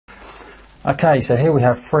Okay, so here we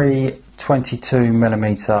have three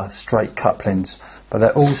 22mm straight couplings, but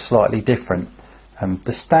they're all slightly different.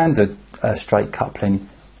 The standard straight coupling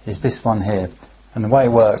is this one here, and the way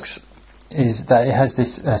it works is that it has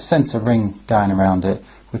this centre ring going around it,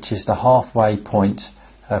 which is the halfway point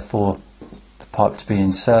for the pipe to be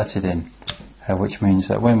inserted in, which means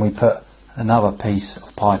that when we put another piece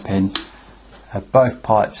of pipe in, both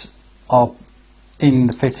pipes are in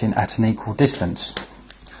the fitting at an equal distance.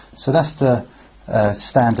 So that's the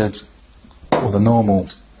standard or the normal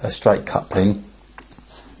straight coupling.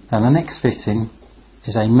 Now the next fitting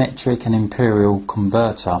is a metric and imperial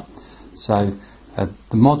converter. So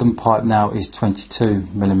the modern pipe now is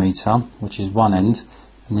 22mm, which is one end,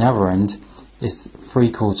 and the other end is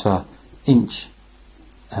 3/4 inch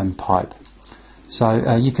pipe.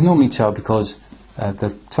 So you can normally tell because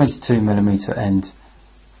the 22mm end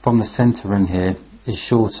from the centre ring here is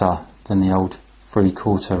shorter than the old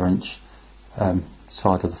 3/4 inch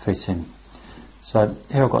side of the fitting. So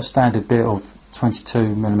here I've got a standard bit of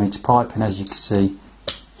 22mm pipe, and as you can see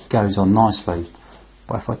it goes on nicely.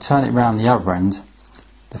 But if I turn it around the other end,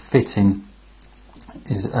 the fitting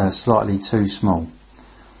is slightly too small.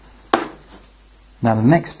 Now the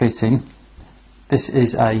next fitting, this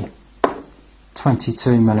is a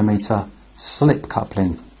 22mm slip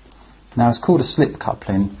coupling. Now it's called a slip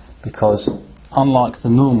coupling because unlike the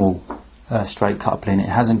normal straight coupling, it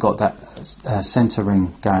hasn't got that centre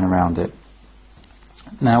ring going around it.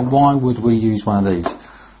 Now why would we use one of these?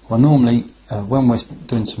 Well, normally when we're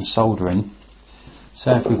doing some soldering,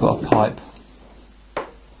 say if we've got a pipe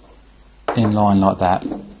in line like that,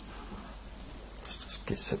 let's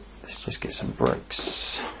just get some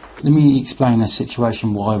bricks. Let me explain a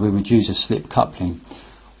situation why we would use a slip coupling.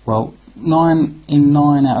 Well,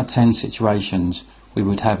 9 out of 10 situations we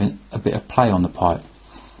would have a bit of play on the pipe.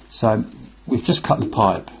 So we've just cut the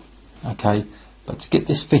pipe, okay, but to get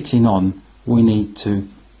this fitting on we need to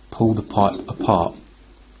pull the pipe apart,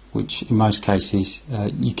 which in most cases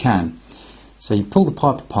you can. So you pull the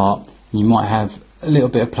pipe apart and you might have a little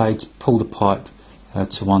bit of play to pull the pipe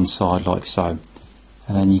to one side like so,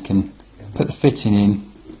 and then you can put the fitting in,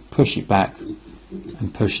 push it back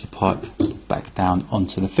and push the pipe back down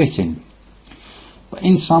onto the fitting. But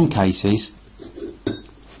in some cases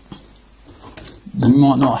you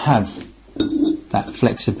might not have that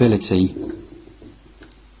flexibility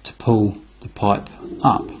to pull the pipe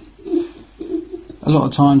up. A lot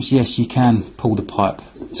of times, yes, you can pull the pipe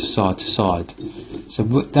to side, so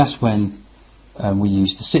that's when we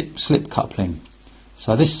use the slip coupling.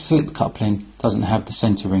 So this slip coupling doesn't have the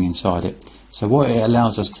centre ring inside it, so what it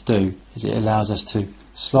allows us to do is it allows us to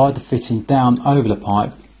slide the fitting down over the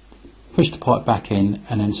pipe, push the pipe back in,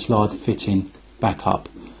 and then slide the fitting back up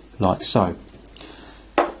like so.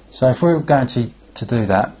 So if we're going to do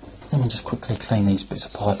that, let me just quickly clean these bits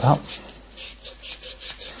of pipe up.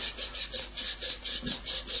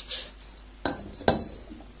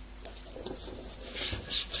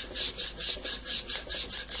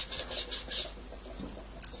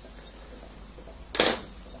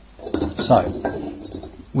 So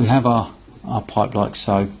we have our pipe like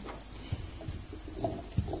so,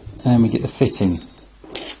 and we get the fitting.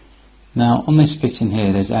 Now on this fitting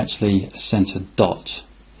here there's actually a centred dot.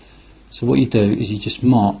 So what you do is you just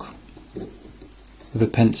mark with a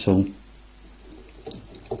pencil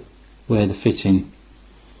where the fitting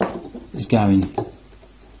is going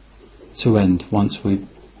to end once we've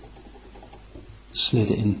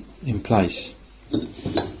slid it in place.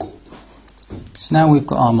 So now we've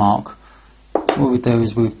got our mark. What we do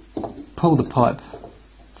is we pull the pipe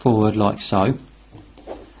forward like so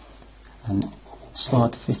and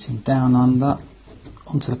slide the fitting down under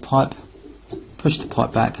onto the pipe, push the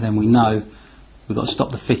pipe back, and then we know we've got to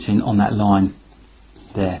stop the fitting on that line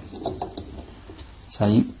there. So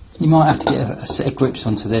you might have to get a set of grips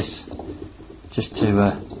onto this just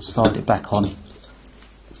to slide it back on.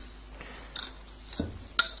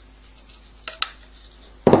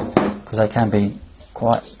 Because they can be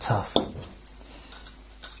quite tough.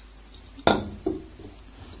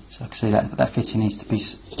 So I can see that fitting needs to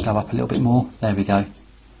go up a little bit more. There we go.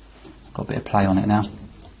 Got a bit of play on it now.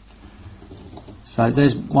 So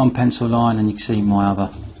there's one pencil line, and you can see my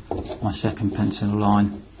second pencil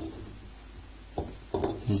line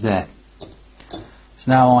is there.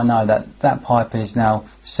 So now I know that pipe is now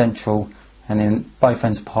central, and then both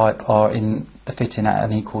ends of the pipe are in the fitting at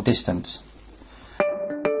an equal distance.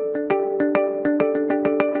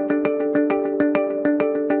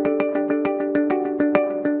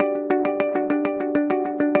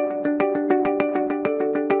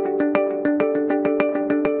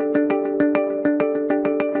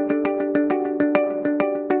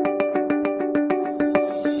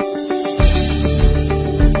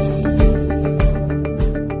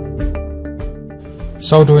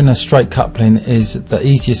 Soldering a straight coupling is the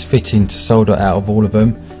easiest fitting to solder out of all of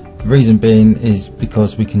them. The reason being is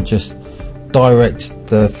because we can just direct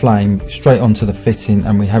the flame straight onto the fitting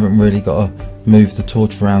and we haven't really got to move the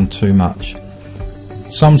torch around too much.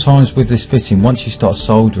 Sometimes with this fitting, once you start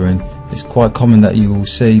soldering, it's quite common that you will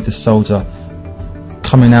see the solder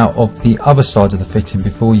coming out of the other side of the fitting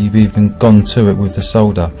before you've even gone to it with the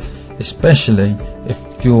solder, especially if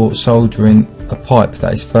you're soldering a pipe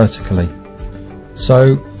that is vertically.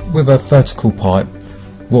 So with a vertical pipe,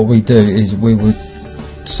 what we do is we would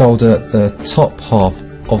solder the top half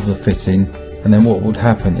of the fitting, and then what would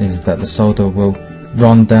happen is that the solder will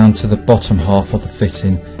run down to the bottom half of the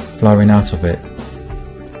fitting, flowing out of it.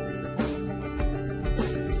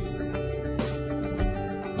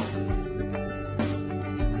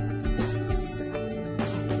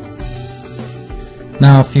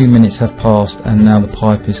 Now a few minutes have passed and now the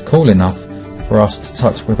pipe is cool enough for us to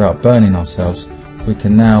touch without burning ourselves. We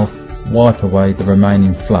can now wipe away the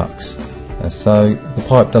remaining flux so the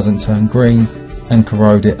pipe doesn't turn green and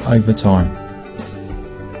corrode it over time.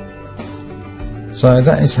 So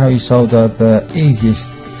that is how you solder the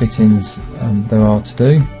easiest fittings there are to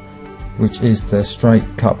do, which is the straight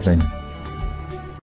coupling.